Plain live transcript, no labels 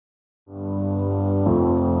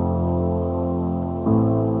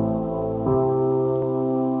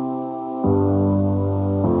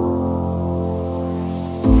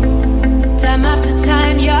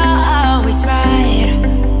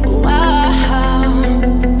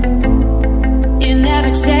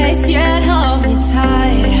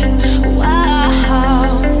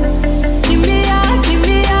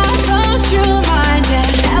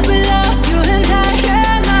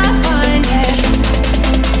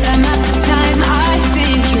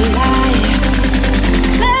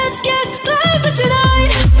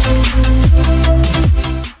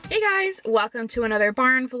welcome to another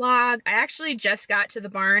barn vlog. I actually just got to the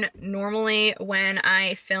barn. Normally when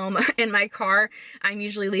I film in my car, I'm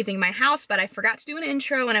usually leaving my house, but I forgot to do an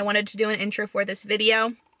intro and I wanted to do an intro for this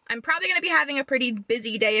video. I'm probably going to be having a pretty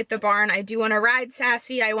busy day at the barn. I do want to ride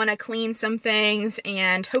Sassy, I want to clean some things,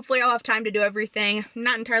 and hopefully I'll have time to do everything. I'm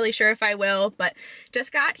not entirely sure if I will, but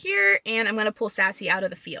just got here and I'm going to pull Sassy out of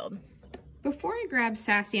the field. Before I grab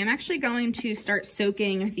Sassy, I'm actually going to start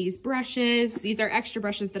soaking these brushes. These are extra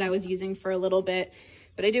brushes that I was using for a little bit,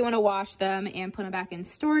 but I do want to wash them and put them back in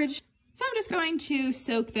storage. So I'm just going to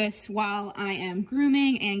soak this while I am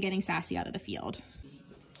grooming and getting Sassy out of the field.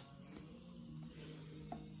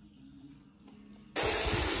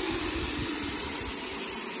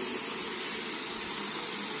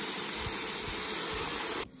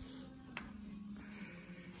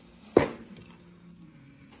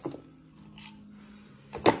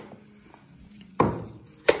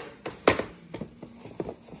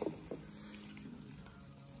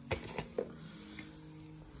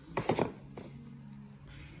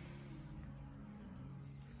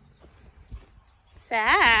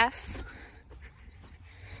 Sass,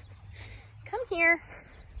 come here.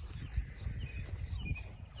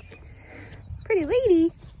 Pretty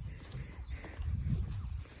lady.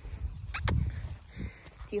 Do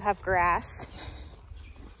you have grass?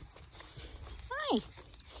 Hi.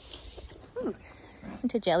 Ooh,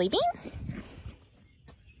 into jelly bean.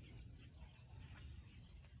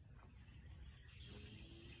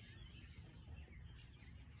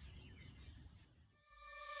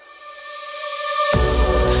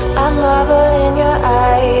 I marvel in your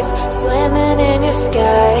eyes, swimming in your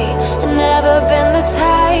sky. I've never been this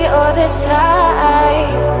high or this high.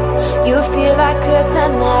 You feel like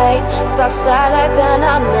kryptonite, sparks fly like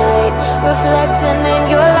dynamite, reflecting in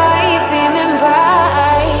your light, beaming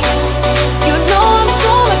bright. You know I'm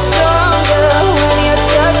so much stronger when you're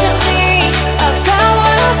touching me. I've got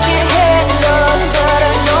what I can't handle, but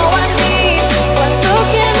I know I need. One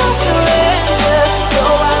look and I'll surrender.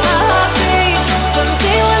 Know why my heart beats from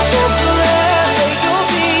day one till forever. You'll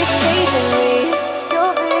be saving me.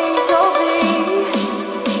 You'll be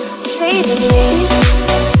saving me.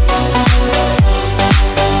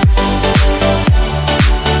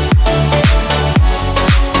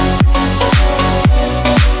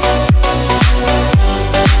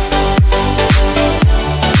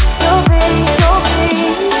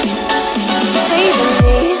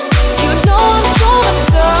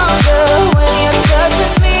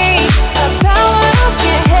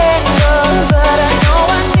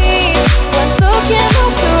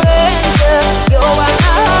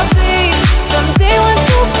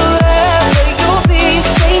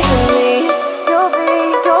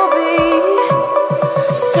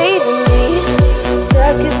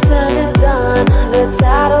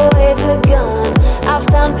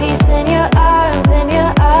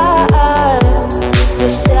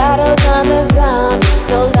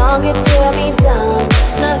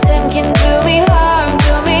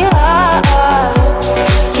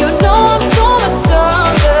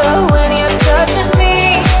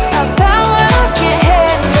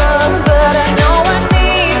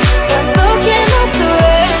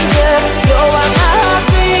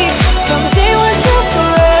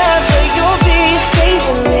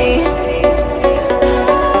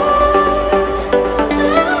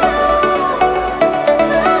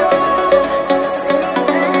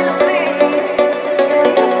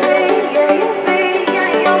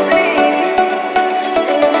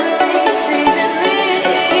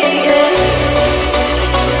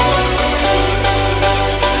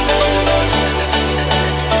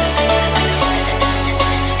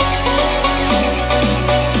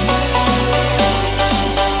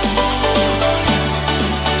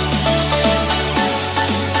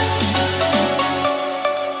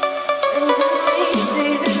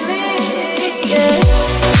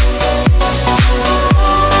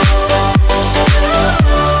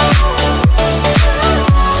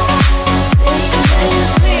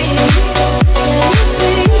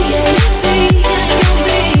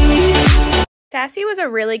 Sassy was a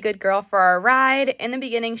really good girl for our ride. In the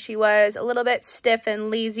beginning, she was a little bit stiff and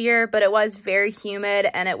lazier, but it was very humid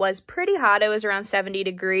and it was pretty hot. It was around 70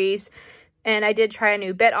 degrees. And I did try a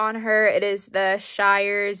new bit on her. It is the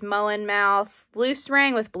Shire's Mullen Mouth loose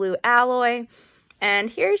ring with blue alloy. And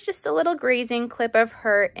here's just a little grazing clip of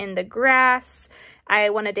her in the grass. I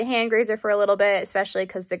wanted to hand graze her for a little bit, especially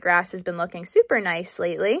because the grass has been looking super nice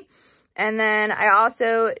lately. And then I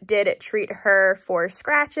also did treat her for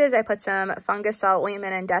scratches. I put some fungicide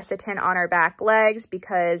ointment and Desitin on her back legs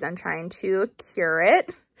because I'm trying to cure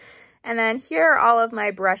it. And then here are all of my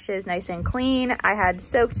brushes nice and clean. I had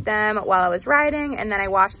soaked them while I was riding, and then I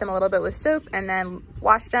washed them a little bit with soap and then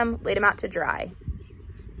washed them, laid them out to dry.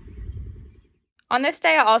 On this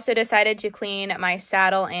day, I also decided to clean my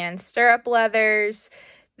saddle and stirrup leathers.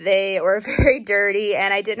 They were very dirty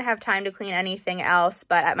and I didn't have time to clean anything else,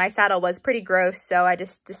 but my saddle was pretty gross, so I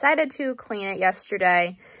just decided to clean it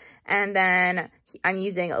yesterday. And then I'm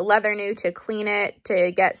using Leather New to clean it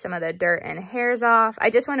to get some of the dirt and hairs off. I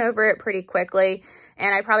just went over it pretty quickly,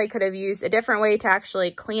 and I probably could have used a different way to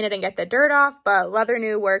actually clean it and get the dirt off, but Leather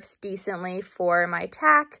New works decently for my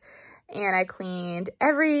tack. And I cleaned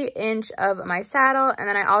every inch of my saddle, and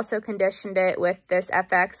then I also conditioned it with this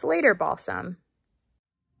FX Later Balsam.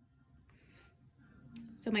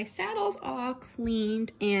 So my saddle's all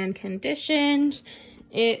cleaned and conditioned.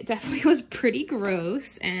 It definitely was pretty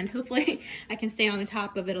gross, and hopefully I can stay on the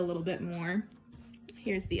top of it a little bit more.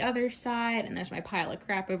 Here's the other side, and there's my pile of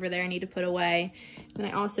crap over there I need to put away. And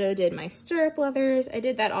I also did my stirrup leathers. I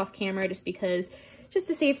did that off camera just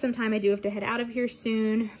to save some time. I do have to head out of here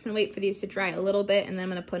soon. I'm gonna wait for these to dry a little bit, and then I'm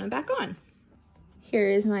gonna put them back on. Here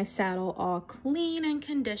is my saddle all clean and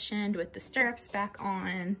conditioned with the stirrups back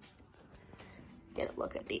on. Get a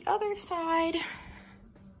look at the other side.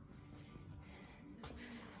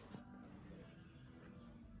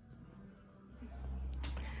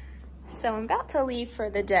 So I'm about to leave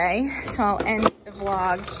for the day, so I'll end the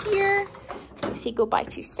vlog here. Let me say goodbye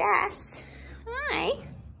to Sass. Hi.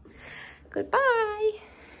 Goodbye.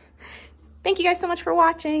 Thank you guys so much for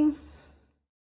watching.